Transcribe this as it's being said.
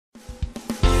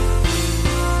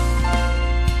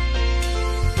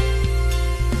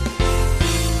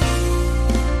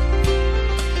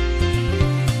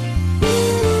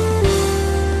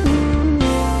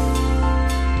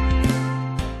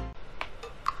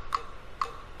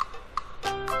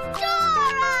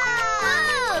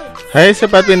Hai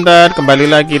sobat pintar, kembali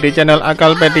lagi di channel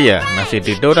Akalpedia. Masih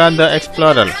di Dora the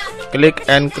Explorer. Click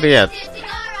and create.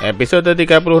 Episode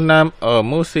 36, A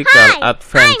Musical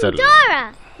Adventure. I'm Dora.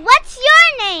 What's your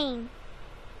name?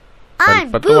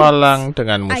 Berpetualang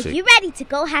dengan musik. Are you ready to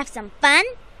go have some fun?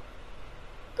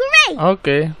 Great.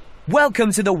 Okay.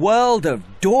 Welcome to the world of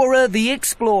Dora the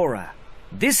Explorer.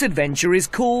 This adventure is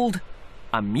called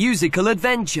A Musical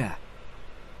Adventure.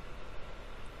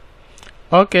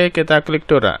 Oke, kita klik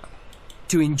Dora.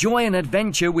 To enjoy an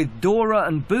adventure with Dora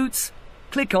and Boots,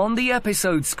 click on the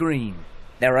episode screen.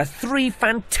 There are 3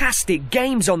 fantastic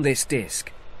games on this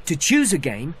disc. To choose a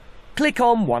game, click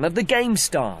on one of the game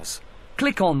stars.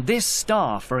 Click on this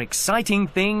star for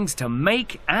exciting things to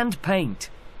make and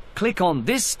paint. Click on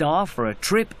this star for a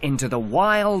trip into the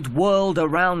wild world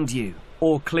around you.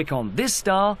 Or click on this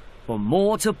star for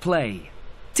more to play.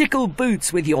 Tickle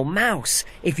Boots with your mouse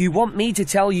if you want me to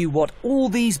tell you what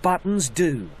all these buttons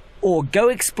do. Or go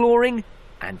exploring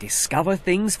and discover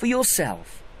things for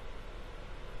yourself.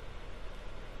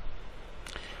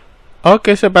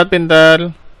 Oke sobat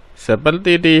pintar,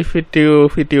 seperti di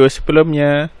video-video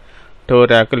sebelumnya,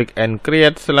 Dora Click and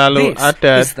Create selalu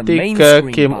ada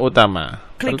 3 game utama.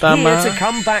 Pertama,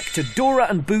 kedua,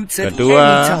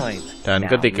 dan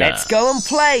ketiga. Let's go and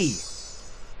play.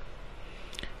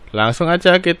 Langsung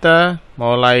aja kita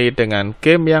mulai dengan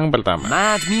game yang pertama.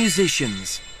 Mad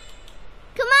Musicians.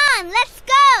 Come on, let's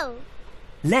go.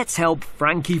 Let's help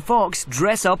Frankie Fox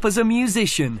dress up as a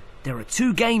musician. There are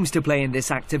 2 games to play in this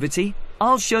activity.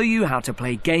 I'll show you how to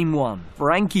play game 1.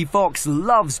 Frankie Fox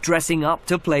loves dressing up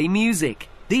to play music.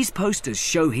 These posters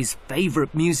show his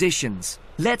favorite musicians.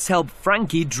 Let's help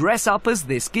Frankie dress up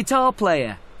as this guitar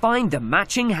player. Find the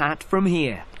matching hat from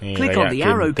here. Click on the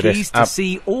arrow keys to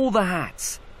see all the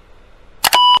hats.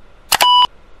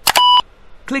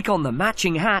 Click on the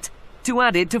matching hat to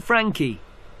add it to Frankie.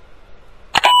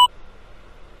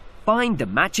 Find the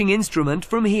matching instrument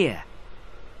from here.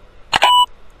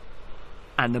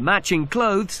 And the matching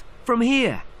clothes from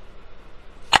here.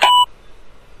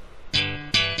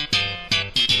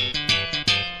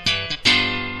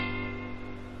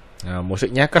 Nah,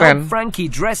 musiknya keren. Help Frankie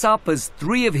dress up as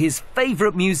 3 of his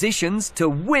favorite musicians to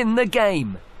win the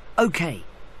game. Okay,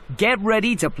 get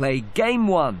ready to play game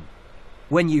 1.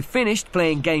 When you've finished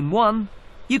playing game 1,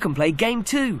 you can play game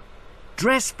 2.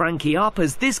 Dress Frankie up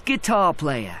as this guitar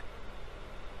player.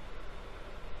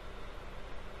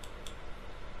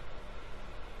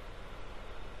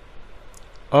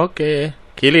 Oke,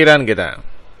 giliran kita.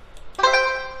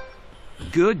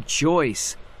 Good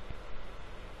choice.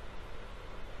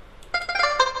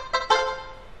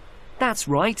 That's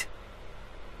right.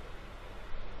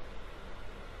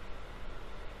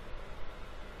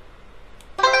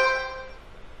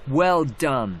 Well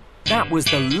done. That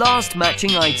was the last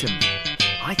matching item.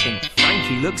 I think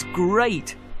Frankie looks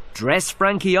great. Dress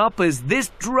Frankie up as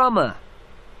this drummer.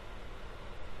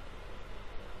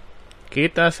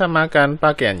 Kita samakan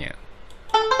pakaiannya.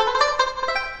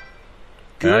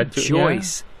 Good Bajunya.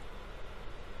 choice.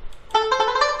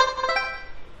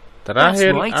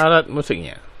 Terakhir, That's right. alat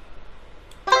musiknya.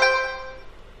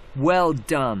 Well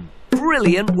done.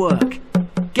 Brilliant work.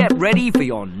 Get ready for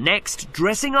your next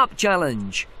dressing up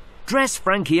challenge. Dress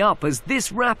Frankie up as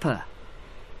this rapper.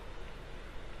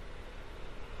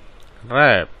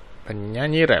 Rap,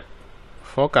 penyanyi rap,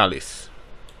 vokalis.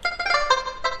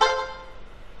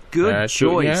 Good Bajunya.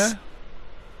 choice.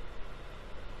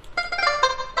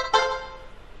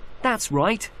 That's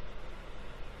right.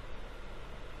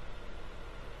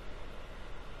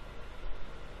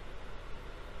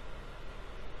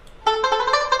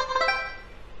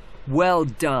 Well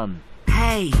done.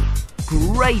 Hey,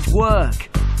 great work.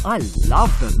 I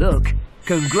love the look.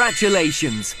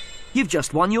 Congratulations. You've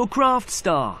just won your craft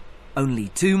star. Only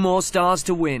 2 more stars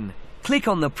to win. Click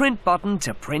on the print button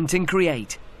to print and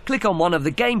create. Click on one of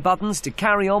the game buttons to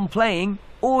carry on playing,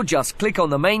 or just click on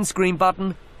the main screen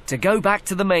button to go back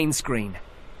to the main screen.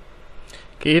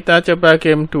 Kita coba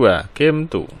game 2, game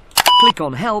 2. Click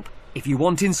on help if you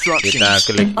want instructions. Kita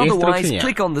klik Otherwise, instruksinya.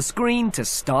 click on the screen to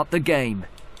start the game.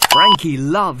 Frankie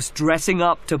loves dressing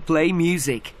up to play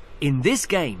music. In this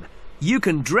game, you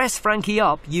can dress Frankie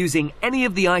up using any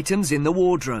of the items in the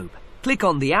wardrobe. Click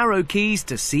on the arrow keys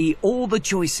to see all the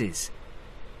choices.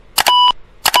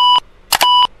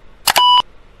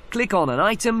 Click on an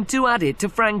item to add it to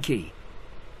Frankie.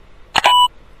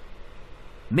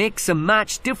 Mix and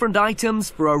match different items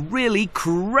for a really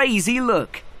crazy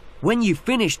look. When you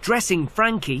finish dressing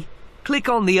Frankie, click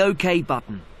on the OK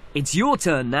button. It's your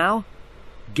turn now.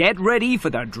 Get ready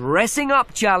for the dressing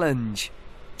up challenge.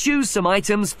 Choose some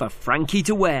items for Frankie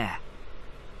to wear.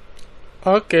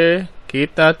 Oke,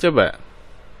 Kita coba.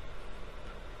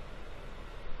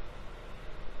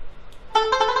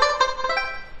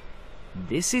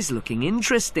 This is looking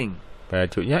interesting.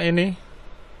 Bajunya ini.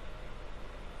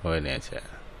 Oh, ini aja.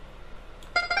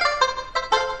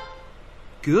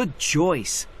 Good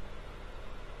choice.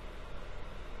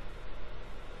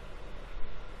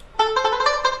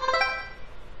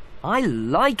 I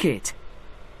like it.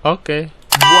 Oke.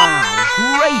 Wow,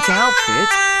 great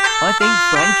outfit. I think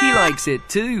Frankie likes it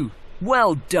too.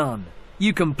 Well done.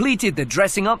 You completed the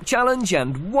dressing up challenge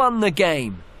and won the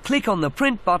game. Click on the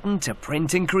print button to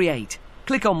print and create.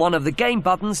 Click on one of the game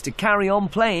buttons to carry on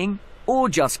playing, or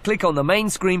just click on the main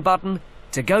screen button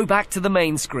to go back to the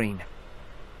main screen.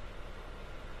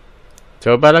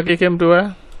 Coba lagi game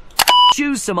 2.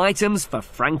 Choose some items for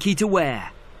Frankie to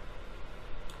wear.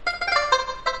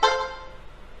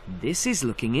 This is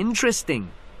looking interesting.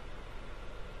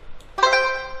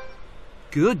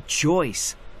 Good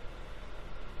choice.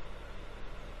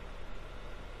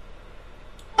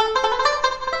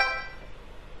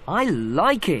 I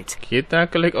like it.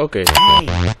 Kita klik OK. Hey,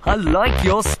 I like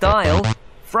your style.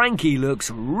 Frankie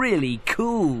looks really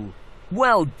cool.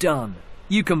 Well done.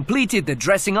 You completed the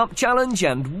dressing up challenge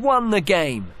and won the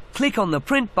game. Click on the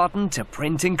print button to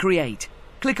print and create.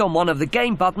 Click on one of the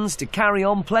game buttons to carry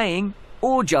on playing,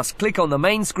 or just click on the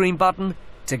main screen button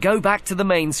to go back to the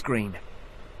main screen.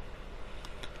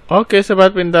 Oke,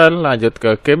 sobat pintar, lanjut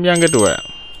ke game yang kedua.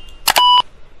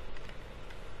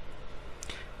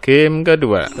 Game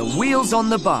kedua. The wheels on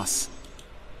the bus.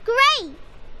 Great!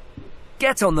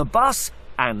 Get on the bus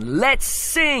and let's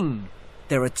sing.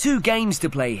 There are 2 games to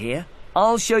play here.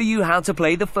 I'll show you how to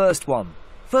play the first one.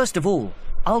 First of all,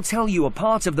 I'll tell you a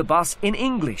part of the bus in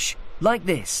English, like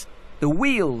this. The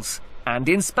wheels, and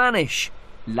in Spanish,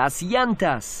 las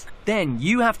llantas. Then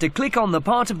you have to click on the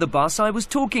part of the bus I was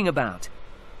talking about.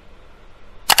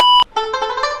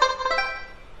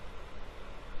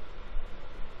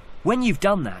 When you've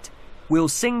done that, we'll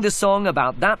sing the song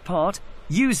about that part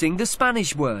using the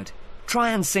Spanish word.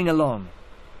 Try and sing along.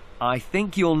 I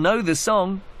think you'll know the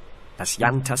song. Las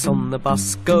llantas on the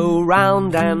bus go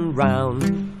round and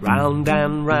round, round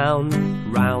and round,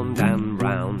 round and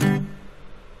round.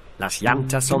 Las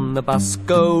llantas on the bus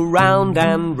go round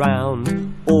and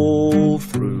round, all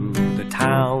through the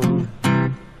town.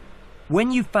 When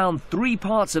you've found 3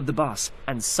 parts of the bus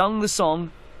and sung the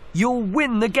song, you'll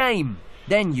win the game.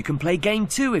 Then you can play game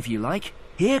 2 if you like.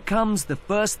 Here comes the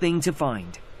first thing to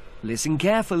find. Listen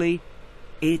carefully.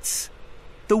 It's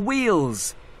the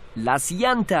wheels. Las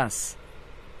llantas.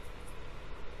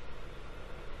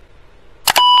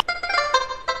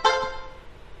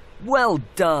 Well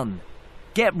done.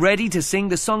 Get ready to sing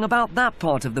the song about that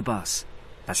part of the bus.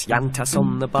 Las llantas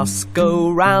on the bus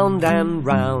go round and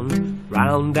round,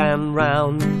 round and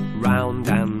round, round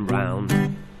and round.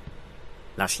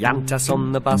 Las llantas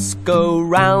on the bus go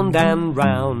round and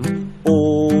round,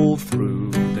 all through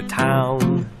the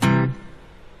town.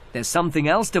 There's something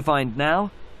else to find now.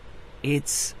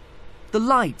 It's the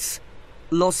lights.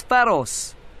 Los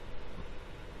faros.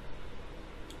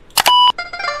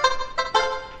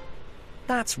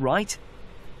 That's right.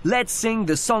 Let's sing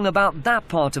the song about that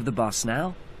part of the bus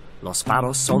now. Los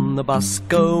faros on the bus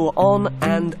go on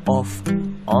and off,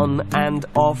 on and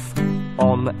off,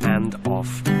 on and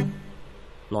off.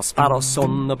 Los faros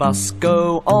on the bus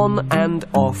go on and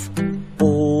off,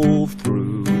 all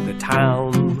through the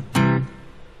town.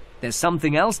 There's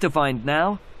something else to find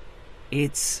now.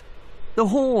 It's the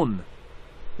horn.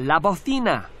 La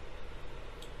bocina.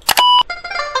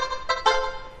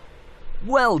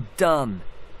 Well done.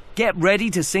 Get ready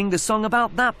to sing the song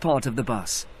about that part of the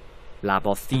bus. La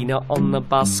bocina on the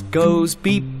bus goes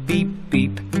beep, beep,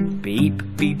 beep, beep,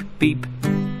 beep, beep,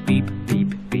 beep,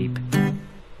 beep, beep.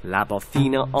 La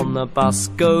bocina on the bus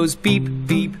goes beep,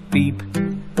 beep, beep,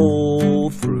 all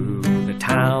through the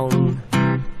town.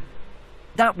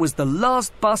 That was the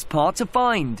last bus part to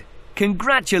find.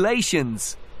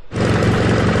 Congratulations!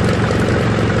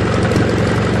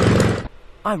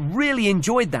 I really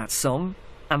enjoyed that song,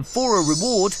 and for a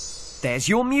reward, there's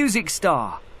your music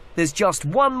star. There's just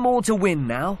one more to win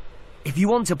now. If you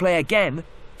want to play again,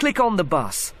 click on the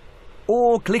bus,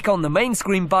 or click on the main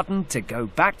screen button to go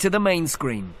back to the main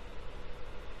screen.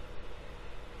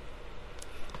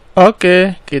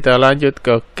 Oke, kita lanjut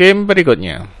ke game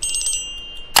berikutnya.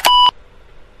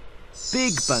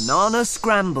 Big Banana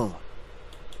Scramble.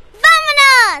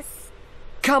 Vámonos!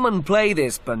 Come and play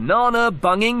this banana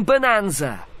bunging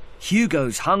bonanza.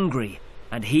 Hugo's hungry,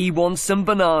 and he wants some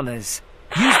bananas.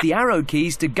 Use the arrow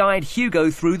keys to guide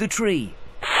Hugo through the tree.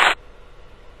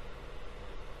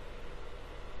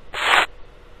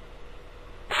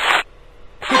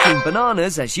 Pick a collecting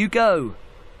bananas as you go.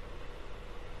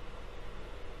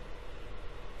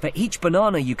 For each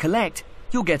banana you collect,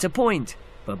 you'll get a point,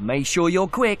 but make sure you're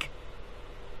quick.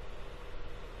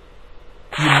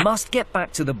 You must get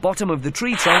back to the bottom of the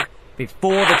tree trunk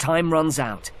before the time runs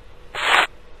out.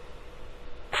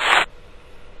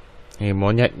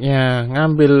 Monyetnya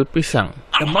ngambil pisang.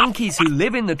 The monkeys who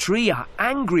live in the tree are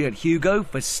angry at Hugo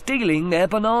for stealing their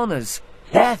bananas.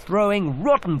 They're throwing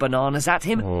rotten bananas at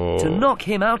him to knock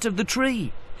him out of the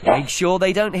tree. Make sure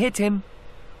they don't hit him.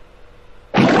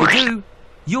 If they do,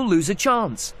 you'll lose a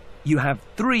chance. You have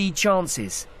 3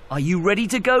 chances. Are you ready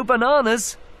to go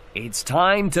bananas? It's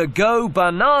time to go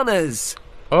bananas!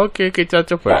 Oke, kita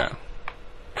coba.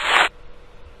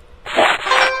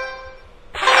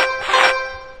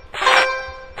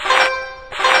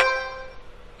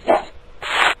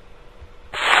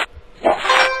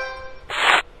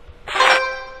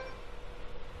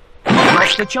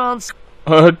 Lost the chance?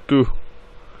 Aduh,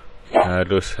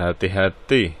 harus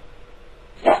hati-hati.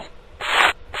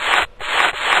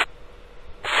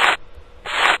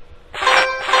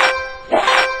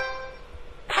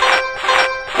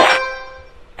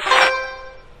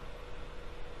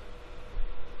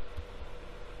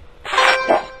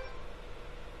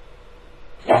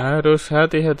 Harus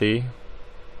hati-hati.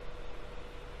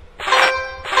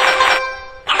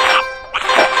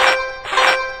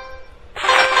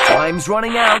 Time's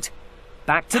running out.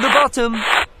 Back to the bottom.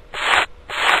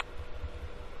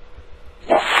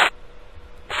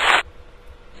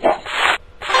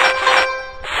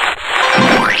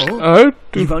 Oh,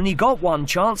 you've only got 1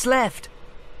 chance left.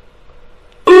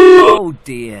 Oh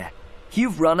dear.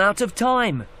 You've run out of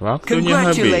time.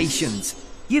 Congratulations.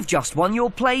 You've just won your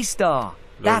Play Star.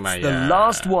 That's the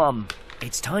last one.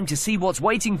 It's time to see what's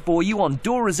waiting for you on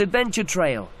Dora's Adventure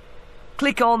Trail.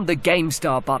 Click on the Game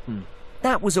Star button.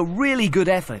 That was a really good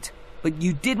effort, but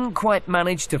you didn't quite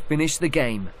manage to finish the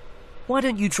game. Why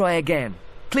don't you try again?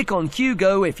 Click on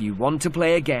Hugo if you want to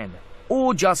play again,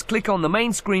 or just click on the main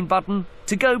screen button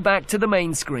to go back to the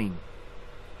main screen.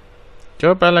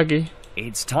 Coba lagi.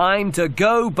 It's time to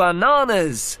go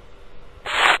bananas!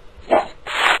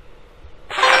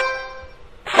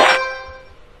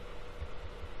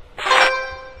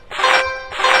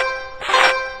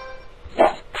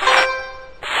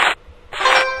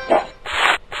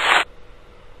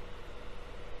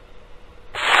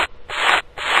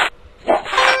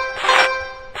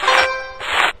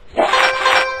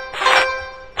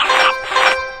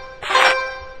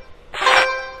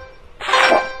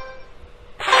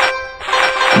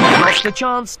 The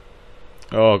chance.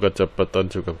 Oh, kecepatan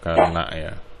cukup karena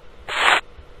ya.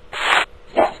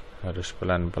 Harus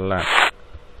pelan-pelan.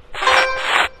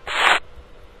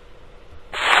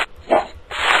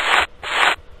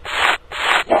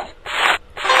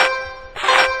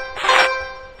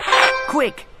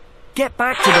 Quick, get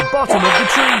back to the bottom of the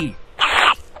tree.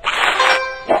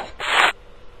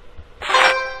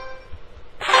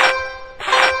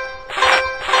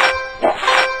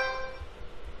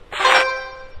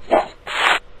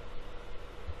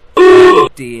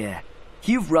 Dear,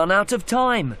 you've run out of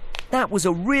time. That was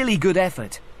a really good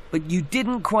effort, but you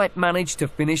didn't quite manage to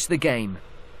finish the game.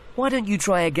 Why don't you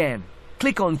try again?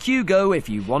 Click on Hugo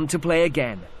if you want to play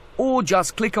again, or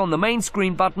just click on the main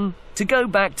screen button to go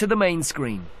back to the main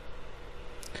screen.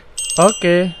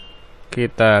 Oke,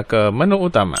 kita ke menu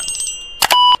utama.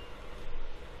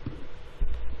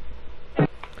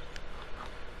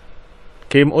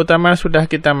 Game utama sudah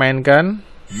kita mainkan.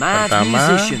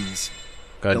 Pertama,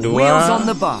 kedua,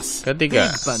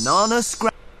 ketiga.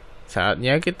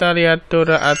 Saatnya kita lihat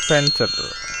Dora Adventure.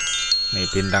 Nih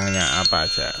bintangnya apa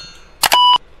aja.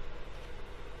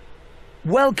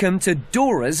 Welcome to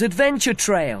Dora's Adventure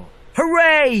Trail.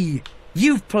 Hooray!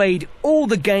 You've played all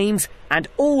the games and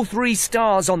all 3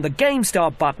 stars on the Game Star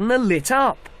button are lit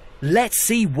up. Let's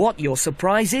see what your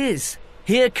surprise is.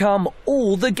 Here come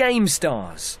all the Game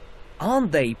Stars.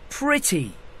 Aren't they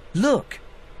pretty? Look,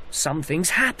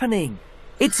 something's happening.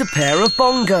 It's a pair of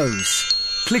bongos.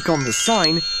 Click on the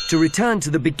sign to return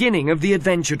to the beginning of the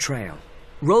adventure trail.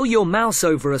 Roll your mouse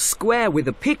over a square with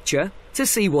a picture to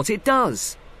see what it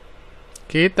does.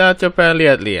 Kita coba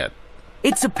lihat-lihat.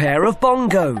 It's a pair of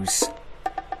bongos.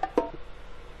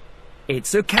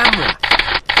 It's a camera.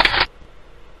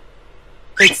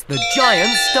 It's the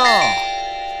giant star.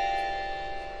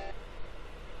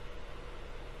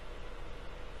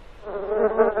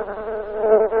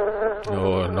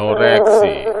 Oh, no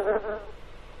reaksi.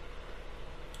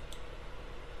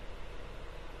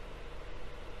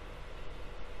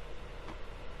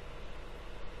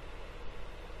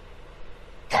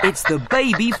 It's the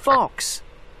baby fox.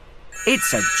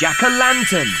 It's a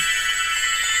jack-o'-lantern.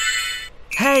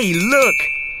 Hey, look!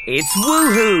 It's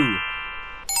Woohoo!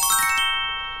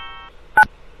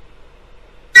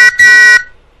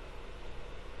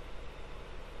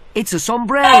 It's a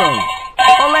sombrero!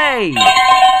 Olé!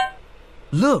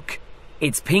 Look!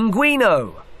 It's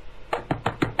Pinguino!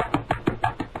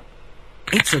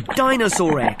 It's a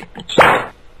dinosaur egg!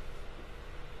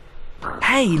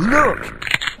 Hey, look!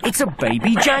 It's a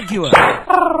baby jaguar!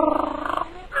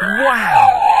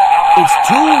 Wow! It's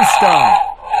Tool Star!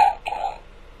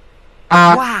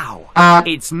 Wow!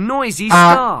 It's Noisy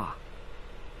Star!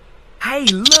 Hey,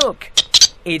 look!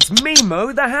 It's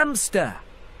Mimo the hamster!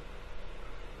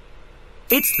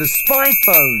 It's the spy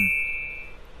phone!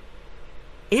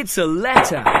 It's a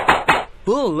letter!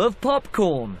 Full of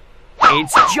popcorn!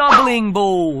 It's juggling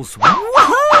balls!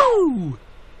 Woohoo!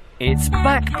 It's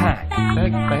backpack!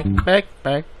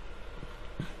 Backpack.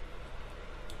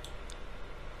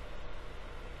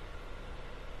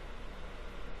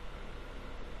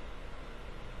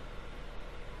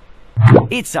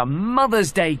 It's a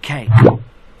Mother's Day cake!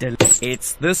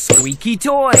 It's the squeaky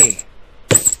toy!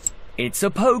 It's a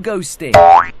pogo stick!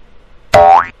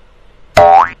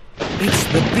 It's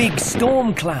the big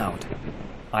storm cloud!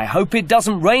 I hope it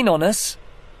doesn't rain on us!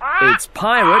 It's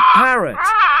Pirate Parrot!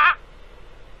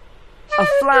 A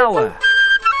flower!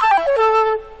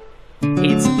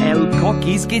 It's El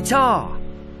Coqui's guitar!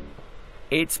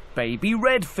 It's Baby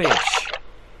Redfish!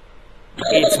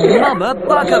 It's Mama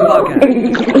Bugger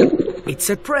Bugger! It's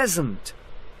a present!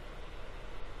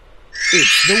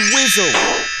 It's the Whizzle!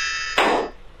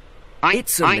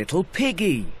 It's a little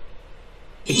piggy!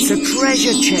 It's a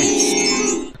treasure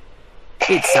chest!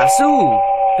 It's Azul,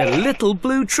 the little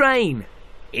blue train!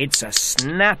 It's a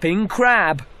snapping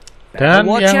crab! Dan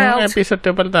Watch yang out. episode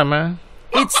pertama.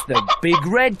 It's the big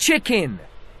red chicken!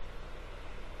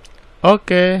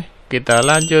 Oke, kita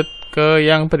lanjut ke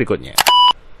yang berikutnya.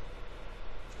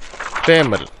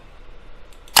 Grammar.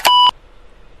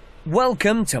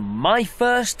 Welcome to my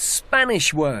first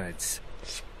Spanish words.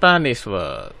 Spanish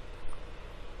word.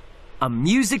 A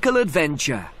musical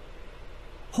adventure.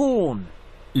 Horn.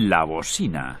 La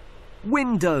bocina,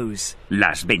 Windows.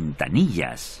 las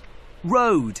ventanillas,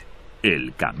 Road.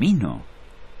 el camino,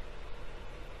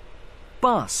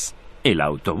 Bus. el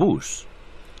autobús.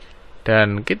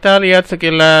 Dan kita lihat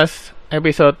sekilas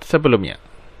episode sebelumnya.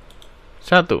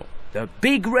 1. The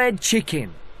big red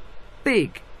chicken.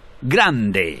 Big.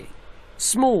 Grande,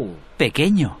 Small.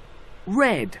 pequeño,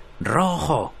 Red.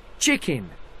 rojo, Chicken.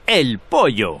 el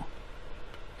pollo.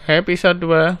 Episode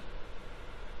 2.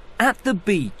 At the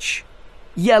beach.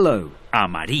 Yellow.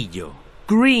 Amarillo,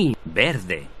 Green.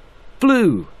 verde,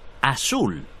 Blue.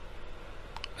 azul.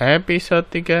 Episode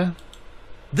 3.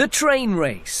 The train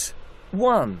race.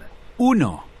 1.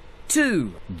 1,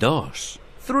 2. 2,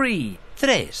 3.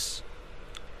 3,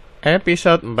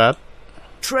 Episode 4.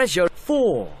 Treasure.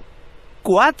 4.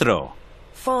 4,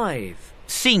 5.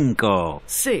 5,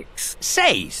 6.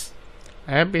 6,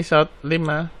 Episode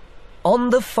 5. On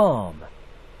the farm.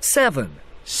 7.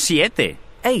 7,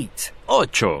 8.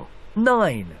 8,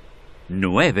 9.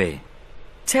 9,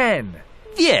 10.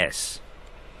 10.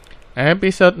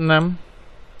 Episode 6.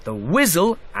 The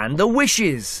Whizzle and the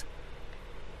Wishes.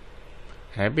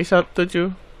 Episode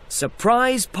 7.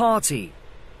 Surprise party.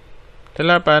 8.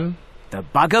 The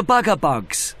Bugger Bugger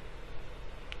Bugs.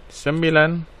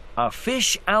 9. A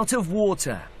fish out of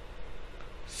water.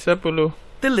 10.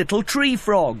 The little tree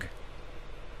frog.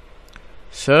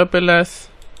 11.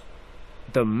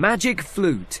 The magic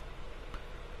flute.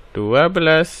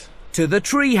 12. To the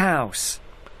tree house.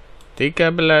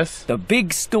 13. The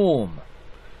big storm.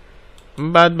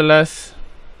 14.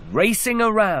 Racing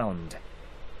around.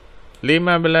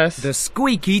 15. The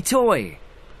squeaky toy.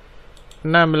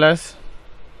 16.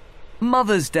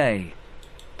 Mother's Day.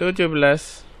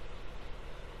 17.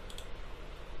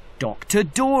 Dr.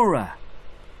 Dora.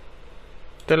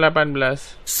 18.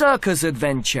 Circus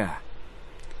adventure.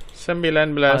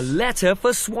 19. A letter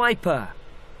for Swiper.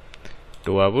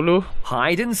 20.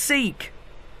 Hide and seek.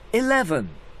 11.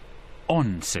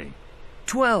 11,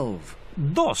 12.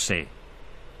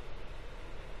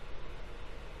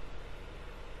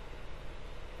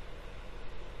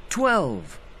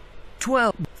 12,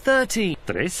 12. 13.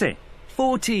 13,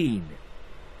 14.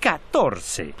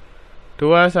 14,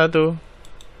 21.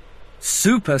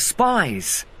 Super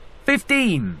spies.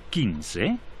 15.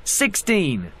 15,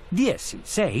 16.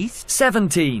 16,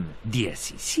 17.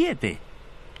 17,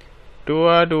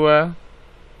 22.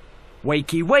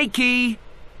 Wakey wakey.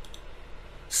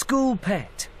 School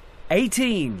pet.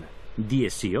 18.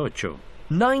 18,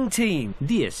 19.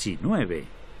 19, 20.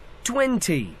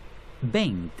 20,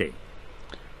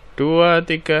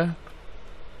 23.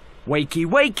 Wakey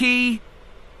wakey.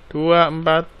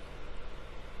 24,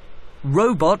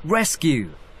 Robot Rescue.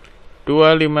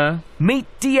 25, Meet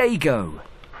Diego.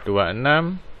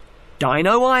 26,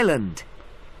 Dino Island.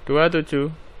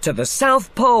 27, To the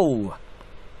South Pole.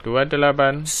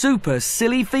 28, Super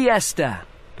Silly Fiesta.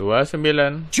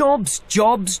 29, Jobs,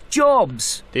 jobs,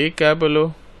 jobs.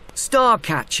 30,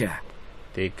 Starcatcher.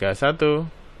 31,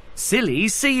 Silly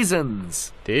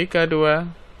Seasons. 32,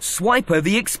 Swiper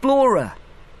the Explorer.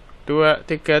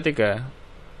 233,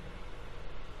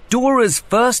 Dora's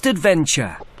First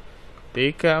Adventure.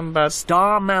 34,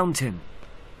 Star Mountain.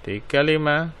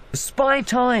 35, Spy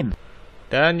Time.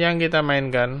 dan yang kita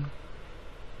mainkan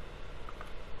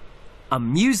A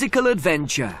Musical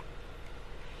Adventure.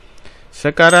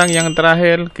 sekarang yang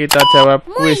terakhir kita jawab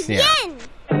Muy kuisnya. bien.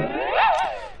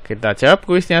 Kita jawab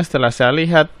kuisnya setelah saya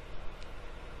lihat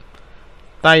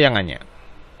tayangannya.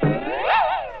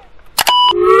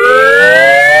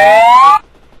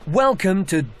 Welcome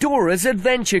to Dora's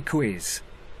Adventure Quiz.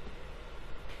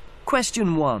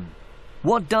 Question 1.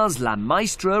 What does La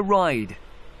Maestra ride?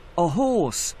 A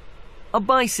horse, a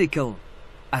bicycle,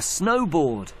 a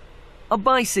snowboard, a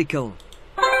bicycle.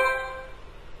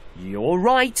 You're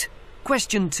right.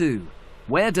 Question 2.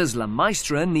 Where does La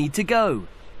Maestra need to go?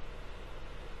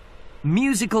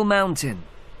 Musical mountain,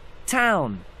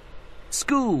 town,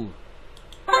 school.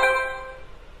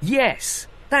 Yes,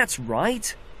 that's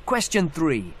right. Question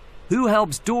 3. Who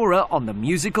helps Dora on the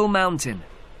musical mountain?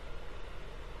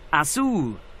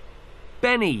 Azul,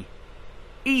 Benny,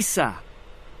 Isa,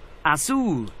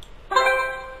 Azul.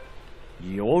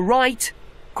 You're right.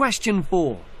 Question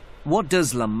 4. What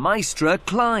does La Maestra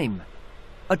climb?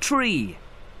 A tree,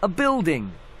 a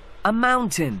building, a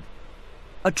mountain,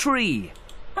 a tree.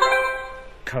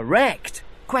 Correct.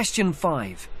 Question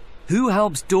 5. Who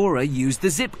helps Dora use the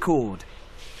zip cord?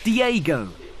 Diego,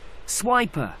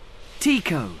 Swiper,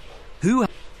 Tico. Who?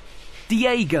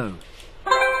 Diego.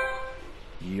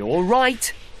 You're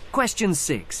right. Question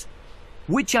 6.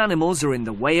 Which animals are in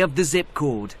the way of the zip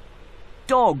cord?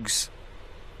 Dogs,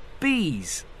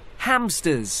 bees,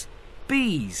 hamsters,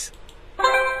 bees.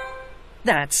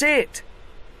 That's it.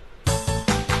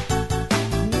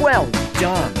 Well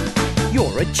done.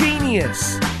 You're a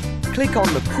genius. Click on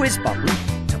the quiz button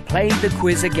to play the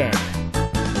quiz again.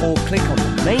 Or click on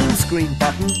the main screen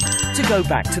button to go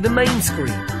back to the main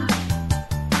screen.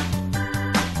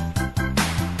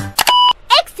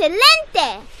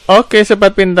 Excelente. Oke,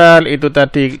 sobat pintar, itu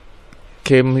tadi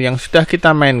game yang sudah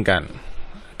kita mainkan.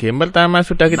 Game pertama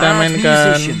sudah kita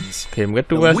mainkan, game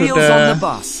kedua sudah,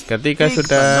 ketiga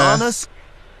sudah,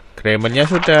 grammarnya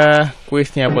sudah,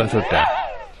 kuisnya pun sudah.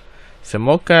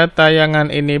 Semoga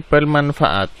tayangan ini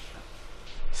bermanfaat.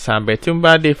 Sampai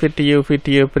jumpa di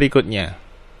video-video berikutnya.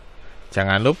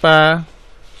 Jangan lupa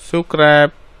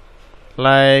subscribe,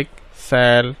 like,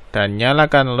 share, dan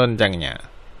nyalakan loncengnya.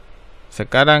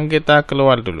 Sekarang kita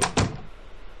keluar dulu.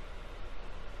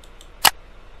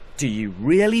 Do you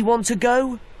really want to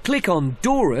go? Click on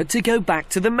Dora to go back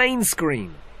to the main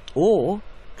screen. Or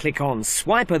click on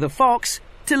Swiper the Fox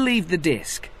to leave the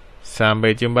disc.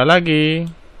 Sampai jumpa lagi.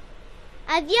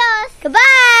 Adios.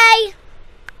 Goodbye.